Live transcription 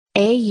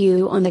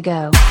AU on the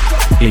go.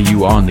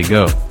 AU on the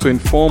go. To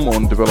inform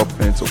on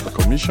developments of the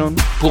Commission.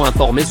 Pour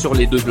informer sur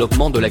les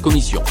développements de la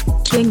Commission.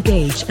 To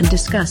engage and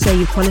discuss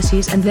AU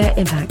policies and their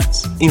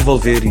impacts.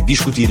 Envolver e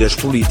discutir as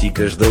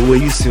políticas da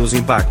UE e seus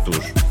impactos.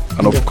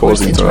 And of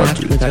course interact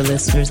with our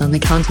listeners on the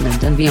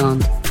continent and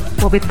beyond.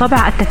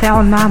 وبالطبع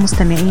التفاعل مع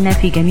مستمعينا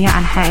في جميع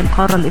أنحاء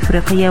القارة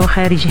الإفريقية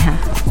وخارجها.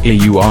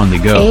 AU on the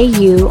go.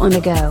 AU on the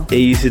go.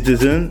 AU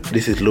citizen,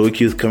 this is Loic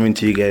Youth coming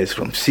to you guys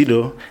from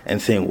CEDAW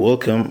and saying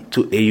welcome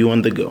to AU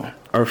on the go.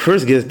 Our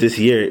first guest this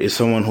year is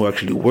someone who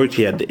actually worked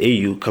here at the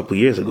AU a couple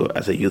years ago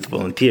as a youth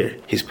volunteer.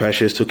 His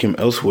passions took him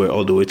elsewhere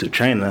all the way to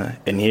China,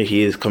 and here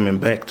he is coming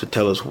back to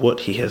tell us what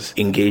he has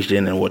engaged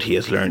in and what he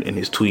has learned in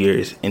his 2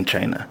 years in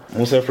China.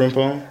 Musa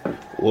Frimpong,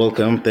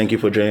 welcome. Thank you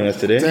for joining us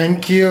today.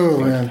 Thank you,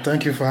 man.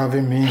 Thank you for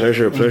having me.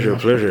 Pleasure.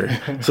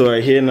 So I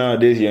hear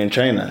nowadays you're in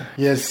China.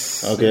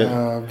 Yes. Okay.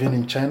 I've been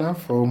in China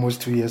for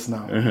almost 2 years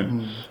now.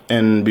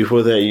 And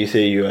before that, you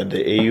say you're at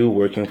the AU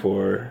working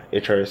for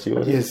HRSC,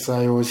 was it? Yes,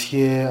 I was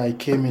here. I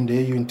came in the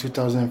AU in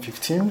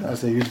 2015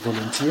 as a youth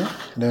volunteer.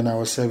 Then I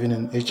was serving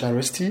in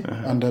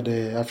HRST under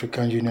the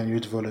African Union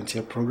Youth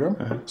Volunteer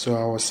Program. So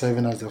I was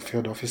serving as the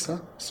field officer.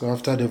 So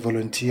after the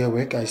volunteer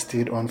work, I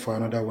stayed on for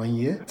another 1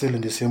 year, still in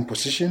the same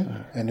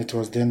position. And it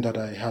was then that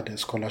I had a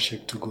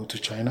scholarship to go to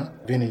China.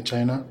 Been in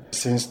China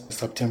since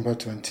September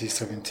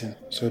 2017.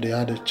 So they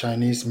had a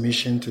Chinese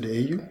mission to the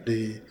AU.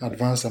 They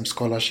advanced some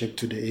scholarship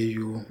to the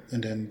AU,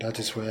 and then that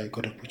is where I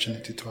got the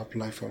opportunity to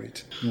apply for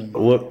it.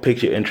 What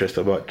piqued your interest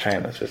about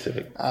China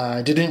specifically?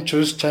 I didn't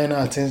choose China.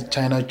 I think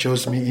China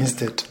chose me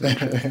instead.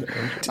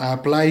 I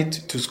applied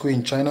to school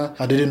in China.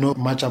 I didn't know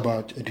much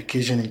about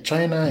education in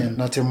China and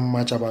nothing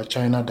much about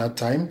China at that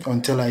time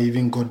until I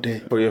even got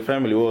there. For your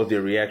family, what was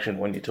their reaction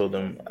when you told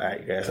them, I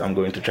guess I'm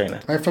going to China?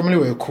 My family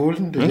were cool.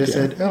 They just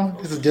said, oh,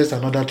 this is just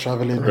another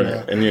traveling.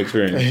 A new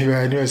experience.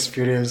 A new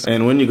experience.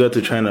 And when you got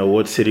to China,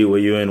 what city were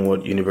you in?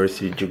 What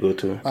university did you go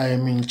to? I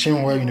am in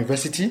Tsinghua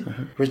University,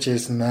 which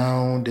is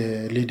now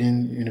the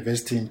leading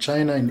university in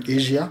China, in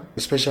Asia,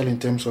 especially in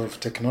terms of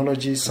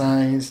technology,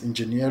 science,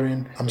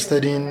 engineering. I'm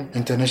studying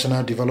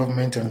international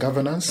development and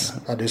governance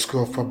at the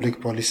School of Public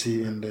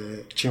Policy in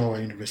the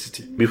Tsinghua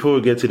University. Before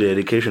we get to the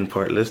education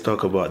part, let's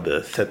talk about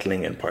the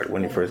settling in part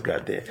when you first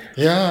got there.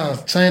 Yeah,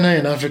 China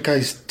and Africa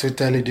is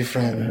totally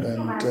different.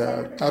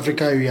 And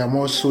Africa, we are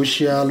more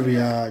social, we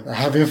are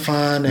having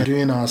fun and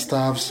doing our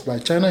stuffs.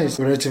 But China is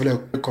relatively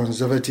a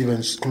conservative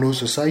and closed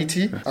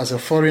society. As a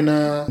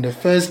foreigner, the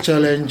first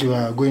challenge you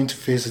are going to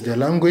face is the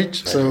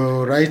language.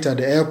 So right at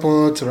the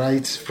airport,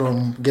 right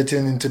from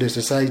getting into the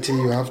society,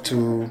 you have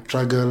to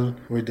struggle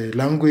with the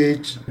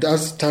language.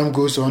 As time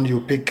goes on,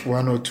 you pick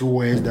one or two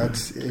words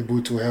that's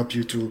able to help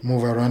you to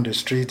move around the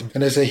street.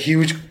 And there's a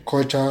huge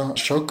culture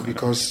shock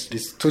because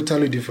it's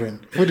totally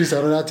different. Food is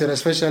another thing,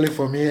 especially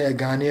for me, a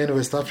Ghanaian,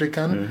 West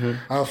African.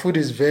 Our food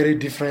is very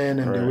different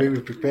and the way we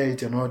prepare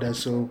it and all that.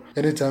 So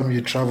anytime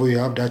you travel, you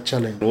have that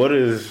challenge. What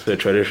is the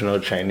traditional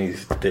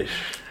Chinese dish?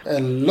 A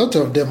lot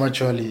of them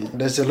actually.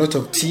 There's a lot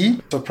of tea.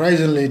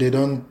 Surprisingly, they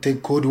don't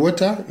take cold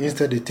water.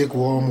 Instead, they take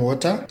warm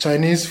water.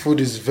 Chinese food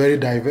is very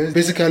diverse.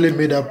 Basically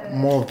made up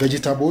more of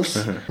vegetables.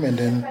 And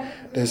then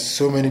there's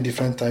so many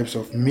different types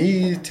of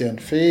meat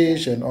and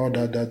fish and all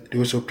that they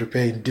also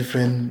prepare in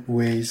different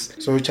ways.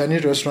 So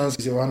Chinese restaurants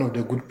is one of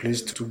the good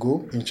places to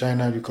go in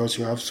China because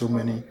you have so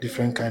many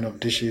different kind of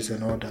dishes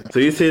and all that. So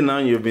you say now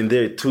you've been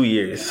there 2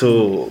 years.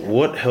 So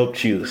what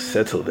helped you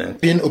settle then?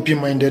 Being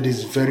open-minded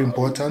is very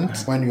important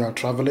when you are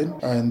traveling,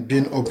 and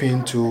being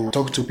open to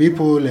talk to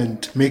people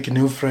and make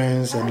new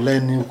friends and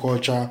learn new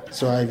culture.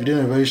 So within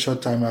a very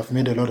short time, I've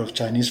made a lot of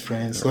Chinese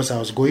friends because I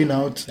was going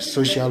out,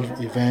 social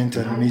events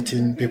and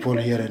meeting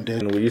people here and there.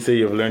 And would you say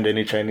you've learned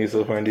any Chinese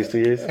so far in these 2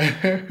 years?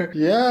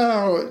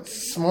 Yeah,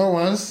 small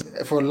ones.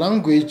 For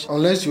language,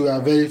 unless you are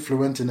very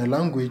fluent in a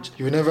language,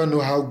 you never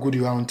know how good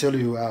you are until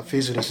you are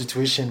faced with a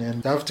situation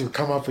and you have to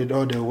come up with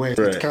all the words.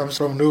 Right. It comes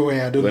from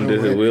nowhere. I don't know. When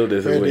there's a will,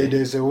 there's a way.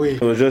 There's a way.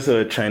 It was just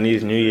a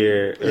Chinese New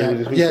Year.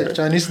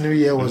 Chinese New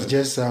Year was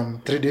just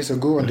 3 days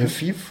ago on the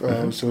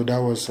 5th. So that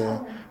was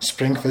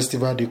Spring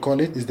Festival, they call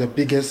it. It's the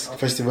biggest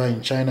festival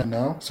in China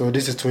now. So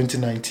this is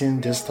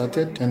 2019, just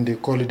started, and they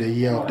call it the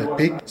Year of the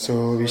Pig.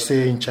 So we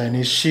say in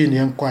Chinese, Xi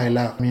Nian Kuai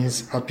La,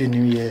 means Happy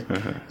New Year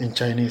in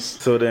Chinese.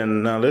 So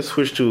then now let's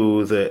switch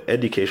to the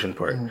education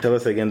part. Tell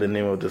us again the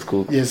name of the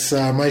school. Yes,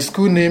 my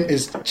school name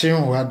is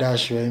Tsinghua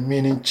Dashue,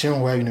 meaning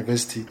Tsinghua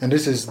University. And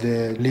this is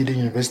the leading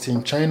university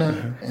in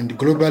China. And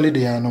globally,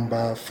 they are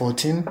number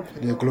 14,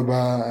 the global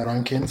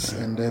rankings.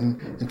 And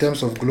then in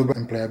terms of global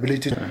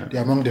employability, they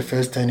are among the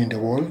first 10 in the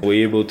world. Were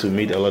you able to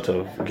meet a lot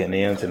of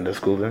Ghanaians in the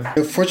school then?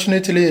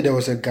 Fortunately, there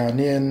was a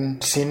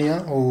Ghanaian senior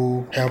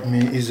who helped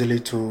me easily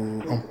to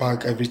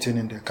unpack everything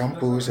in the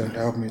campus and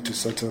helped me to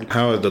settle.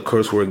 How has the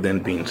coursework then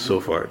been so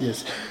far?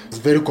 Yes, it's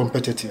very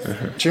competitive.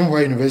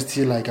 Tsinghua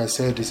University, like I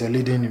said, is a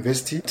leading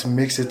university. It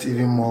makes it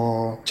even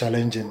more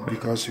challenging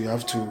because you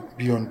have to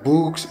be on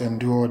books and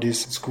do all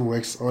these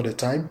schoolworks all the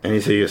time. And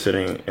you say you're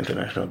studying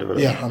international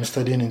development? Yeah, I'm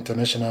studying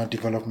international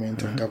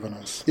development and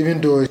governance.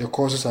 Even though the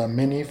courses are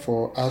many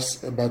for us,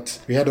 but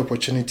we had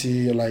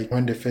opportunity, like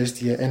when the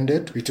first year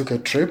ended, we took a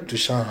trip to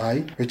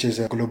Shanghai, which is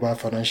a global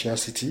financial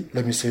city.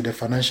 Let me say the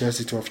financial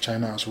city of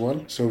China as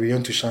well. So we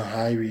went to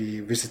Shanghai, we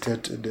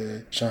visited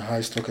the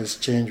Shanghai Stock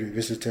Exchange, we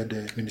visited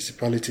the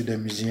municipality, the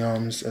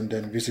museums, and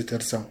then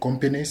visited some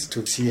companies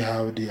to see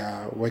how they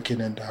are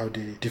working and how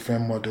the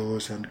different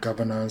models and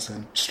governance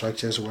and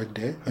structures work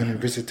there. And we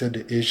visited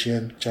the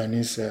Asian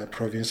Chinese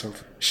province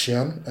of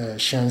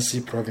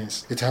Shaanxi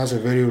province. It has a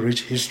very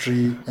rich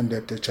history, and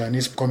the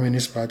Chinese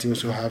Communist Party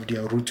also have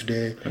their root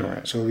there.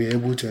 Right. So we're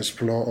able to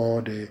explore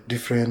all the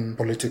different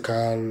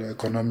political,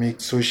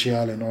 economic,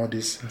 social, and all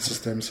these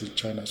systems in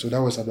China. So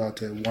that was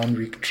about a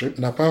 1-week trip.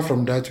 And apart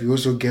from that, we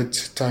also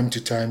get time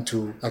to time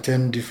to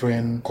attend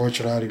different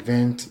cultural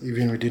events,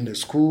 even within the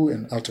school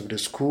and out of the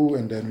school.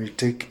 And then we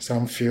take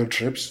some field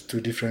trips to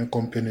different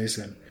companies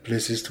and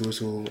places to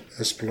also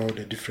explore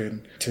the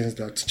different things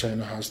that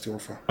China has to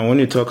offer. And when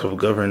you talk of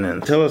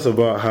governance, tell us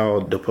about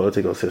how the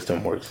political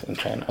system works in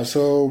China.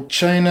 So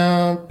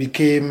China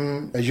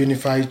became a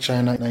unified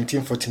China in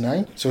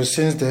 1949. So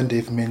since then,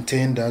 they've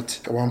maintained that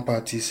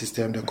one-party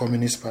system, the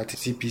Communist Party,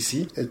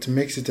 CPC. It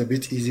makes it a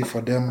bit easy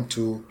for them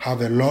to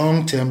have a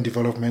long-term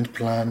development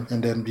plan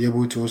and then be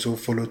able to also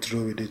follow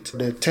through with it.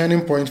 The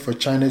turning point for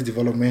China's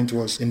development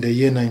was in the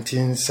year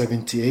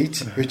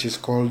 1978, which is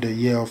called the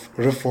year of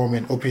reform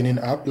and opening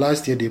up.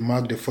 Last year, they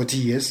marked the 40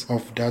 years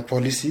of that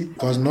policy.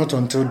 It was not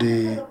until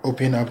they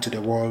opened up to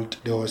the world,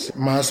 there was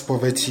mass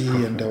poverty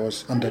and there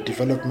was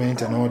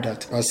underdevelopment and all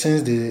that. But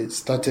since they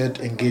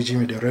started engaging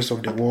with the rest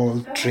of the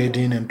world,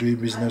 trading and doing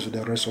business with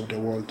the rest of the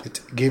world,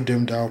 it gave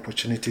them the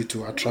opportunity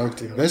to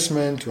attract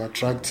investment, to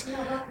attract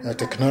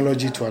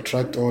technology, to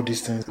attract all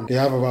these things. They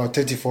have about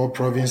 34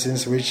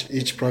 provinces, which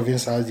each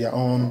province has their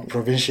own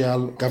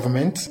provincial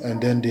government,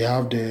 and then they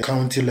have the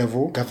county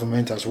level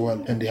government as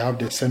well, and they have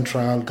the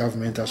central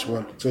government as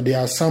well. So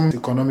there are some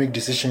economic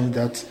decisions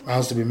that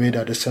has to be made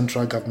at the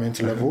central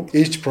government level.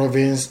 Each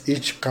province,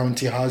 each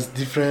county has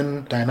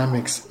different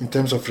dynamics in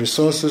terms of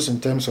resources, in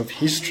terms of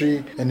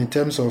history, and in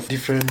terms of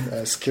different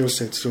skill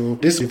sets. So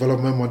this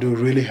development model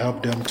really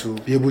helped them to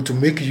be able to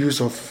make use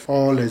of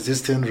all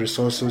existing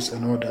resources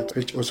and all that,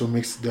 which also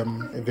makes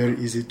them very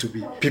easy to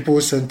be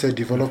people-centered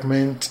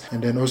development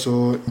and then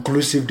also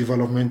inclusive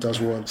development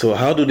as well. So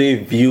how do they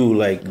view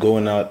like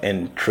going out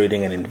and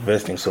trading and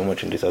investing so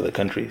much in these other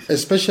countries?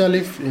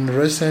 Especially in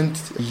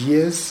recent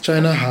years,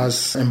 China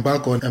has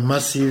embarked on a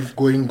massive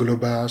going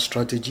global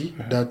strategy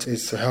that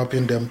is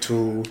helping them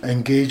to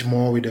engage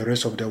more with the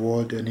rest of the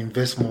world and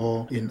invest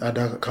more in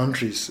other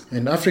countries.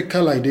 In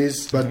Africa like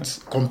this, but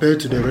compared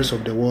to the rest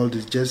of the world,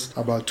 it's just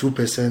about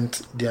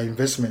 2% their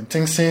investment. I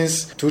think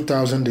since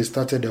 2000, they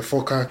started the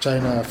FOCA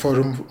China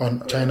Forum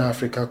on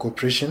China-Africa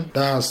Cooperation.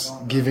 That has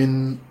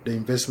given the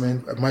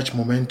investment much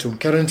momentum.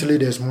 Currently,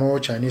 there's more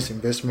Chinese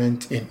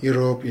investment in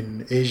Europe,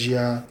 in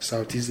Asia,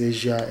 Southeast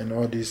Asia, and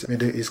all these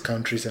Middle East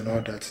countries and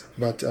all that.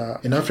 But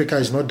in Africa,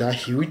 it's not that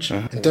huge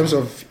in terms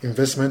of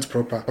investment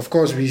proper. Of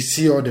course, we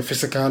see all the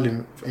physical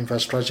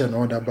infrastructure and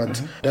all that,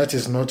 but that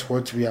is not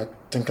what we are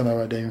thinking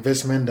about. The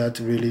investment that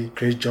really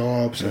creates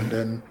jobs and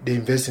then they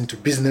invest into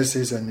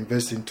businesses and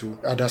invest into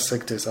other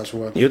sectors as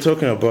well. You're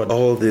talking about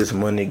all this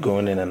money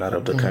going in and out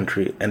of the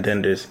country, and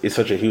then it's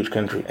such a huge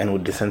country and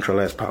with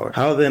decentralized power.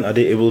 How then are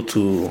they able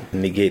to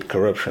negate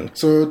corruption?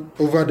 So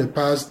over the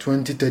past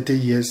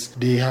 20-30 years,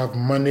 they have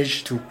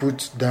managed to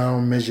put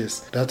down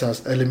measures that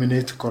has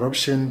eliminated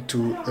corruption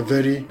to a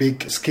very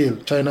big scale.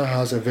 China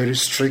has a very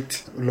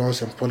strict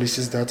laws and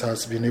policies that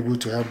has been able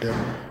to help them.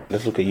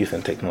 Let's look at youth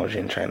and technology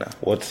in China.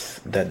 What's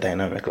that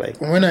dynamic like?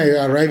 When I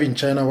arrived in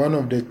China, one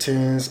of the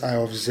things I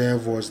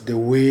observed was the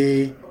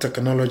way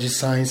technology,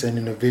 science, and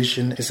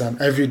innovation is an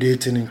everyday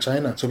thing in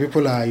China. So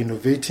people are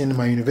innovating.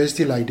 My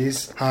university like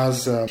this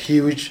has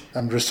huge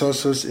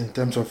resources in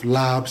terms of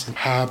labs, and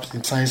hubs,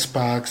 and science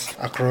parks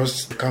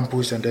across the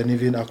campus and then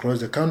even across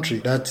the country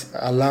that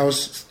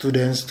allows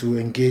students to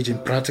engage in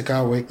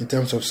practical work in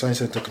terms of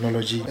science and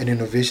technology and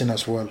innovation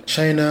as well.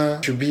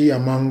 China should be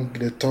among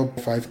the top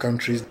 5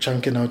 countries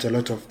chunking out a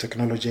lot of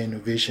technology and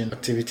innovation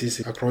activities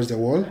across the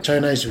world.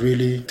 China is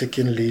really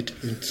taking lead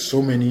in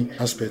so many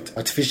aspects.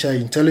 Artificial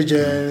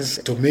intelligence,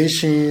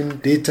 automation,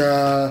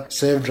 data,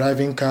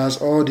 self-driving cars,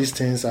 all these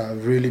things are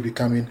really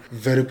becoming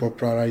very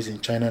popularized in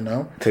China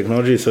now.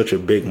 Technology is such a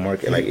big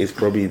market, like it's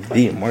probably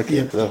the market.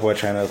 Yeah. That's why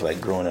China is like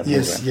growing and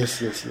moving.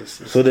 Yes.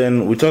 So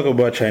then we talk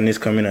about Chinese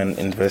coming and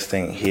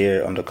investing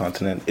here on the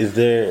continent. Is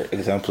there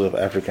examples of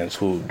Africans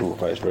who do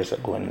vice versa,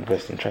 go and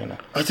invest in China?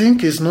 I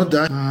think it's not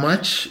that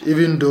much,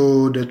 even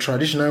though the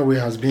traditional way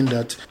has been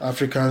that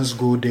Africans Africans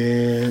go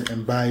there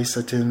and buy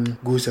certain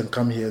goods and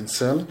come here and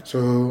sell.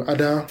 So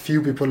other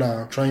few people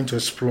are trying to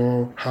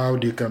explore how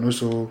they can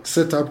also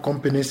set up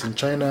companies in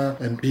China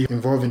and be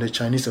involved in the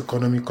Chinese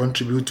economy,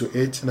 contribute to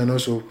it, and then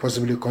also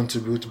possibly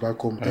contribute back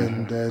home.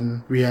 And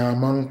then we are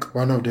among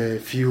one of the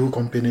few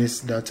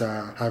companies that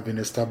have been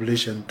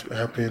established and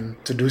helping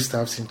to do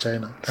stuff in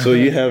China. So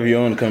you have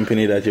your own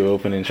company that you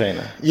opened in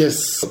China?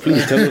 Yes.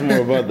 Please tell us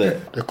more about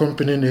that. The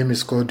company name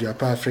is called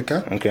Diapa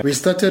Africa. Okay. We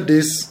started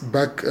this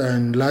back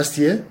last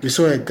year. We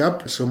saw a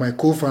gap. So my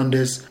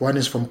co-founders, one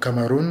is from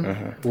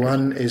Cameroon,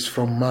 one is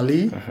from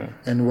Mali,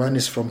 and one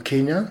is from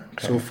Kenya.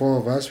 Okay. So 4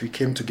 of us, we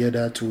came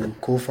together to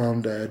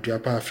co-found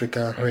Diapa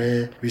Africa,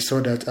 where we saw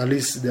that at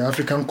least the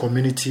African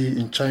community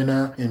in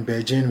China, in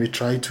Beijing, we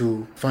try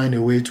to find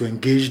a way to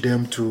engage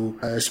them, to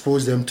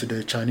expose them to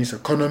the Chinese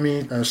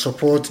economy,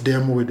 support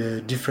them with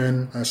the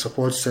different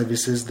support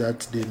services that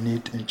they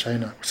need in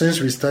China. Since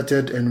we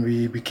started and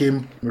we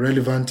became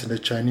relevant in the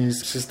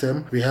Chinese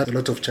system, we had a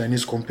lot of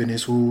Chinese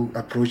companies who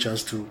approached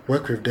us to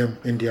work with them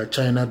in their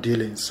China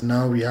dealings.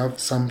 Now we have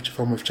some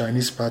form of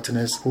Chinese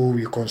partners who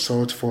we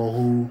consult for,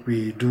 who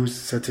we do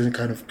certain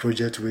kind of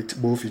project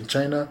with, both in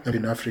China and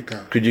in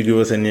Africa. Could you give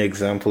us any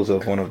examples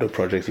of one of the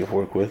projects you've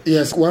worked with?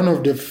 Yes, one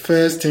of the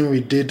first thing we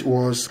did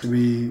was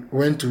we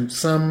went to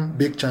some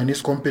big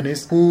Chinese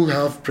companies who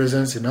have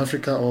presence in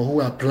Africa or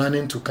who are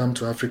planning to come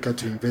to Africa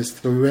to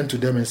invest. So we went to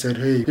them and said,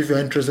 hey, if you're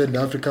interested in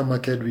the African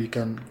market, we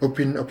can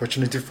open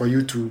opportunity for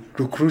you to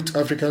recruit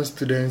African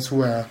students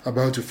who are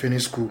about to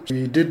finish school.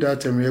 We did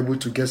that and we were able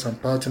to get some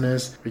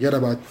partners. We got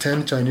about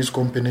 10 Chinese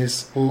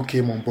companies who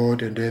came on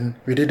board, and then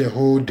we did a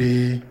whole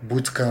day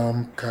boot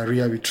camp,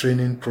 career with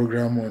training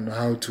program on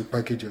how to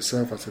package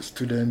yourself as a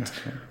student,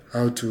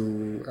 how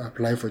to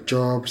apply for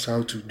jobs,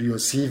 how to do your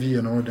CV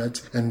and all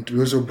that. And we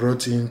also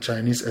brought in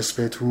Chinese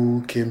experts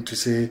who came to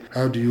say,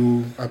 how do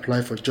you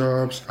apply for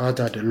jobs?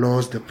 What are the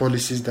laws, the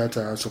policies that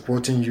are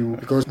supporting you?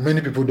 Because many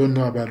people don't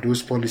know about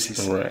those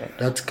policies. Right.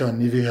 That can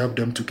even help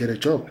them to get a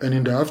job. And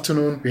in the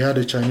afternoon, we had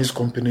the Chinese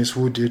companies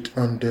who did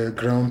on the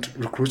ground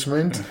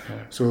recruitment.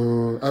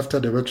 So after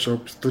the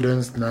workshop,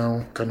 students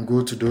now can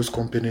go to those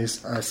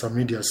companies and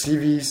submit their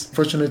CVs.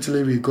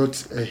 Fortunately, we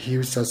got a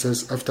huge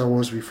success.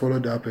 Afterwards, we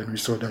followed up and we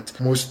saw that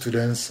most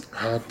students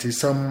had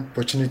some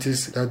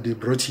opportunities that they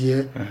brought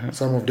here.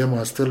 Some of them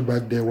are still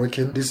back there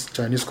working. These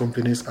Chinese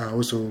companies are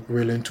also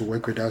willing to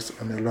work with us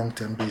on a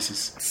long-term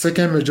basis.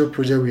 Second major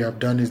project we have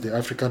done is the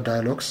Africa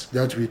Dialogues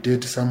that we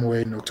did somewhere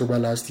in October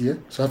last year.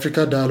 So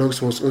Africa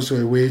Dialogues was also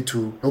a way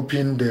to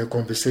open the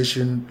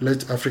conversation,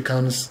 let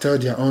Africans tell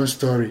their own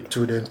story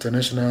to the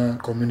international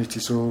community.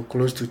 So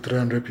close to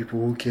 300 people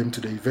who came to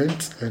the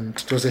event, and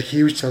it was a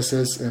huge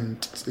success,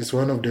 and it's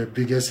one of the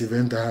biggest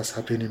events that has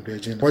happened in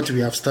Beijing. What we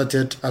have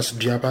started as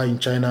Diapa in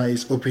China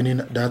is opening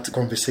that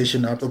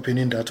conversation up,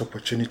 opening that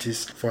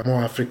opportunities for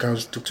more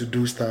Africans to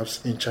do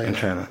stuff in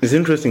China. It's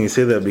interesting you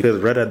say that,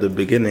 because right at the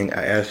beginning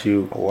I asked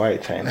you why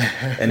China,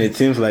 and it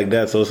seems like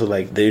that's also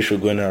like the issue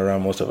going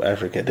around most of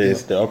Africa.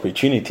 There's the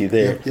opportunity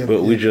there,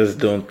 but we just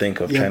don't think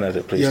of China as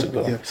a place to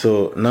go.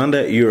 So now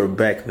that you're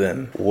back,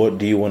 then what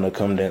do you want to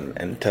come then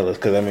and tell us?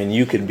 Because I mean,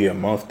 you could be a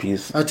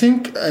mouthpiece. I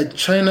think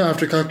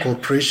China-Africa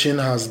cooperation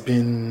has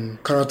been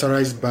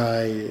characterized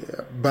by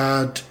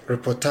bad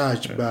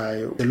reportage by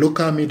the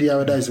local media,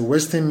 whether it's the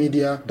Western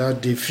media,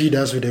 that they feed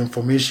us with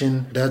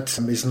information that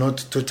is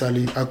not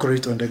totally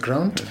accurate on the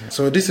ground.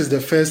 So this is the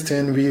first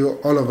thing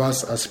all of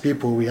us as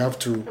people, we have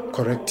to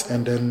correct,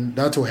 and then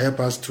that will help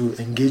us to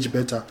engage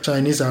better.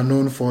 Chinese are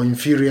known for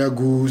inferior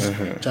goods.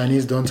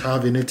 Chinese don't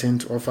have anything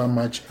to offer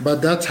much,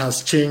 but that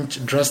has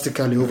changed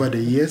drastically over the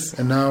years,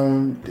 and now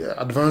the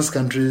advanced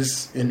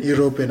countries in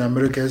Europe and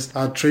Americas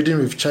are trading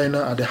with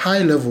China at the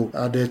high level,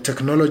 at the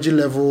technology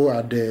level,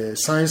 at the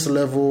science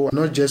level,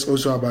 not just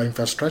also about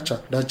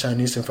infrastructure. That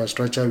Chinese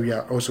infrastructure we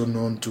are also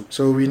known to.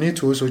 So we need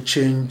to also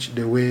change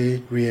the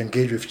way we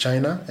engage with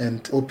China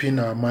and open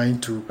our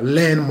mind to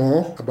learn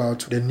more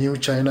about the new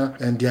China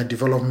and their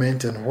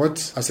development, and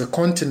what, as a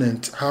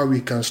continent, how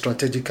we can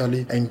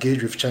strategically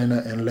engage with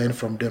China and learn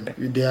from them.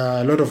 There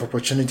are a lot of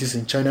opportunities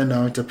in China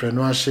now,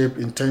 entrepreneurship,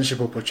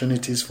 internship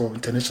opportunities for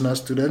international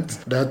students.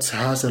 That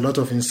has a lot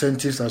of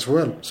incentives as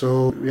well.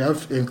 So we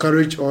have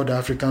encouraged all the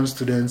African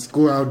students,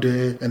 go out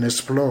there and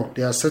explore.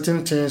 There are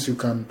certain things you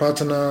can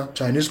partner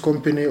Chinese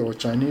company or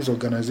Chinese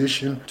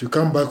organization to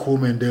come back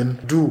home and then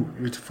do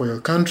it for your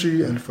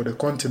country and for the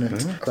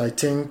continent. I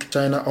think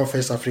China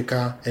offers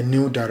Africa a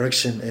new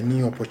direction, a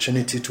new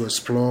opportunity to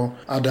explore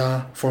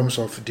other forms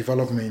of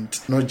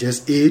development, not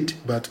just aid,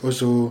 but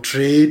also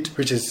trade,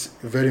 which is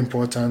very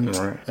important.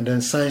 And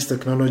then science,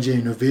 technology,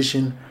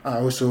 innovation are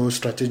also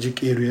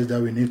strategic areas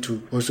that we need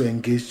to also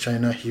engage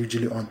China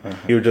hugely on.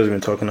 You've just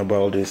been talking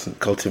about all this,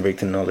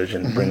 cultivating knowledge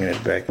and bringing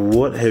it back.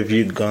 What have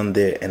you gone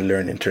there and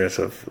learned in terms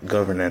of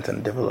governance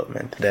and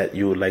development that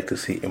you would like to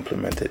see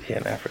implemented here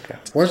in Africa?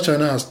 What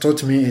China has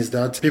taught me is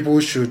that people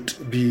should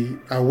be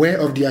aware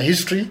of their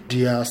history,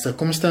 their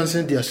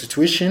circumstances, their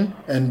situation,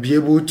 and be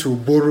able to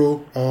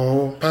borrow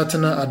or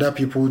partner other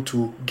people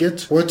to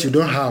get what you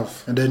don't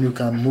have, and then you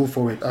can move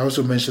forward. I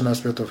also mentioned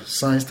aspect of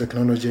science,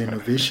 technology,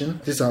 innovation.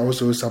 These are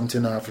also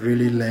something I've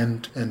really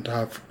learned and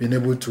have been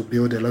able to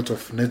build a lot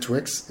of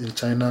networks in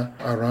China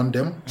around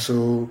them.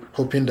 So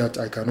hoping that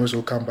I can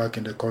also come back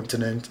in the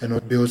continent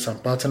and build some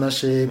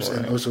partnerships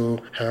and also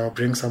help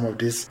bring some of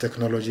this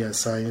technology and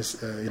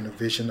science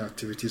innovation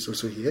activities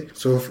also here.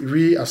 So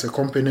we as a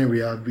company, we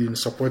have been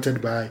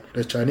supported by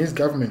the Chinese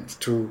government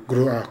to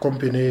grow our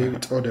company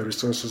with all the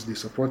resources. They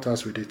support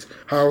us with it.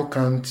 How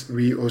can't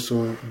we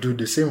also do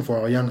the same for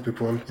our young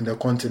people in the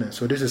continent?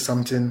 So this is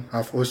something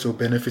I've also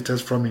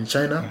benefited from in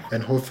China,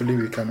 and hopefully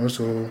we can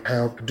also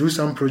help do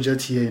some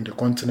projects here in the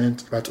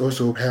continent, but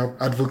also help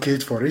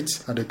advocate for it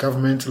at the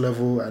government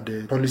level, at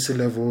the policy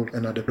level,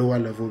 and at the lower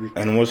level.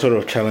 And what sort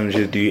of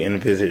challenges do you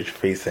envisage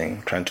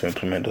facing trying to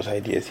implement those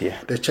ideas here?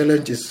 The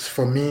challenge is,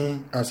 for me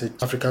as an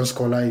African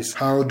scholar, is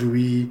how do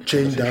we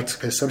change that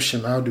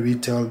perception? How do we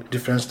tell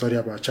different story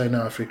about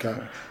China,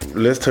 Africa?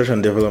 Let's touch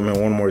on development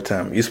one more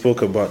time. You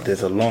spoke about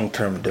there's a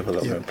long-term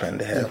development plan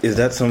to have. Is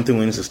that something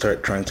we need to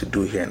start trying to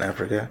do here in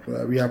Africa?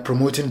 We are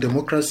promoting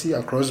democracy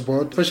across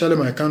board, especially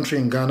my country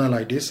in Ghana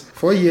like this.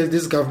 4 years,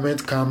 this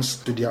government comes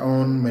to their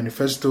own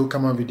manifesto,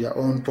 come up with their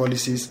own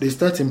policies. They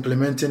start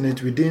implementing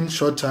it within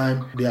short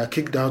time. They are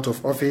kicked out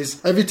of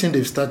office. Everything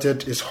they've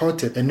started is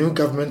halted. A new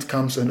government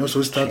comes and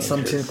also starts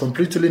something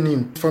completely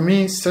new. For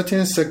me,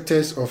 certain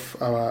sectors of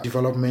our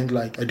development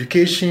like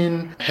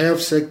education,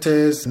 health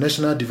sectors,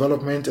 national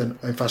development and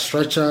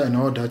infrastructure and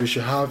all that, we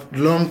should have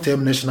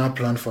long-term national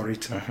plan for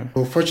it.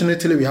 So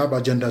fortunately, we have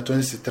Agenda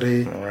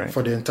 23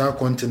 for the entire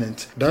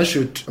continent. That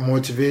should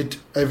motivate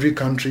every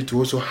country to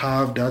also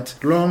have that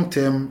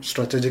long-term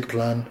strategic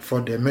plan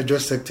for the major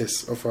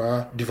sectors of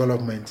our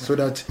development, so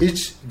that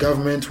each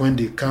government, when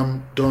they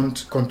come,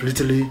 don't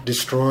completely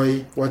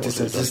destroy what is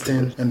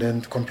existing and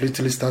then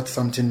completely start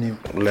something new.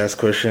 Last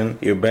question.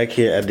 You're back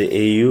here at the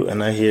AU,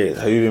 and I hear,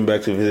 have you been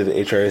back to visit the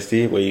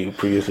HRSD where you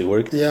previously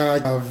worked? Yeah,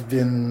 I've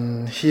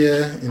been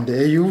here in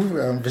the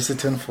AU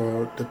visiting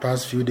for the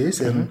past few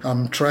days, and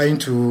I'm trying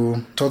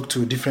to talk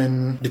to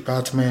different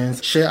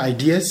departments, share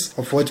ideas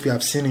of what we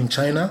have seen in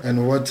China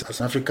and what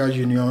as African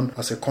Union,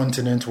 as a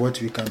continent,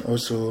 what we can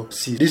also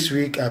see. This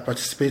week I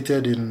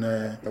participated in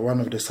one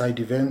of the side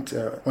events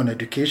on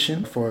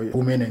education for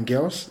women and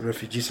girls,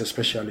 refugees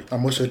especially.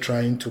 I'm also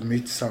trying to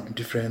meet some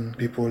different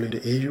people in the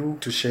AU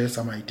to share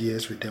some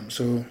ideas with them.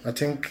 So I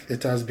think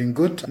it has been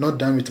good. Not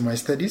done with my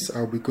studies.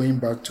 I'll be going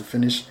back to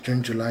finish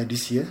June, July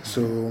this year.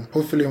 So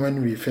hopefully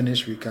when we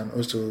finish, we can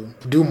also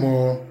do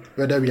more,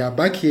 whether we are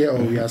back here or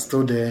we are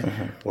still there.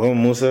 Well,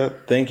 Musa,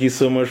 thank you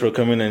so much for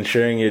coming and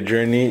sharing your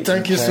journey.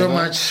 Thank you so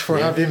much for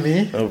having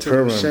me, no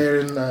problem.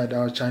 Sharing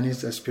our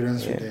Chinese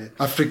experience with the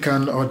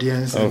African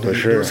audience and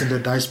those in the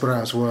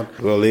diaspora as well.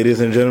 Well, ladies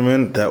and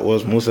gentlemen, that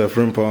was Musa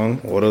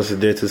Frimpong. What else is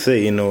there to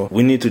say? You know,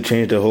 we need to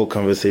change the whole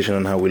conversation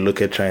on how we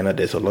look at China.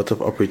 There's a lot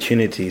of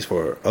opportunities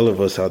for all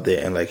of us out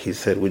there. And like he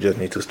said, we just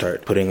need to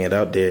start putting it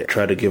out there,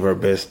 try to give our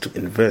best to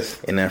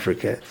invest in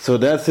Africa. So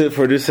that's it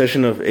for this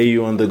session of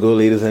AU on the Go,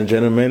 ladies and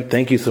gentlemen.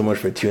 Thank you so much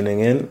for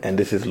tuning in. And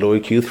this is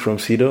Loic Youth from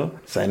CEDAW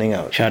signing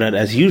out. Shout out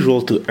as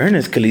usual to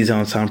Ernest Kaliza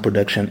on sound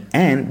production.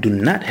 And do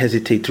not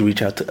hesitate to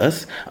reach out to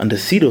us on the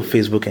CEDAW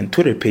Facebook and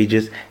Twitter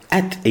pages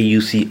at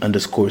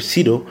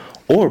AUC_CEDAW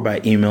or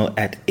by email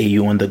at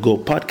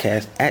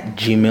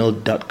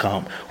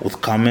auonthegopodcast@gmail.com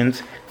with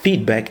comments,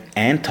 feedback,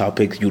 and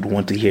topics you'd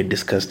want to hear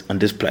discussed on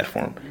this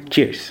platform.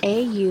 Cheers.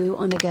 AU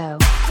on the go.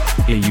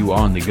 AU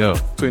on the go.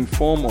 To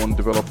inform on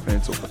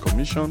developments of the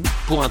Commission.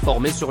 Pour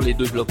informer sur les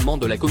développements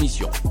de la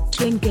Commission.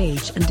 To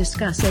engage and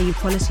discuss AU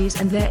policies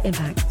and their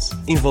impacts.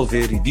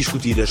 Envolver e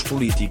discutir as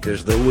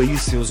políticas da UE e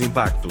seus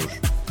impactos.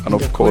 And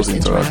of course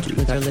interact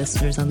with our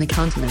listeners on the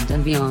continent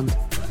and beyond.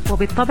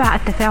 وبالطبع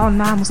التفاعل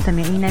مع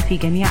مستمعينا في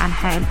جميع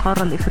أنحاء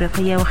القارة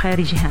الإفريقية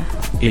وخارجها.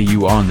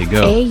 AU on the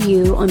go.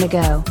 AU on the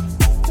go.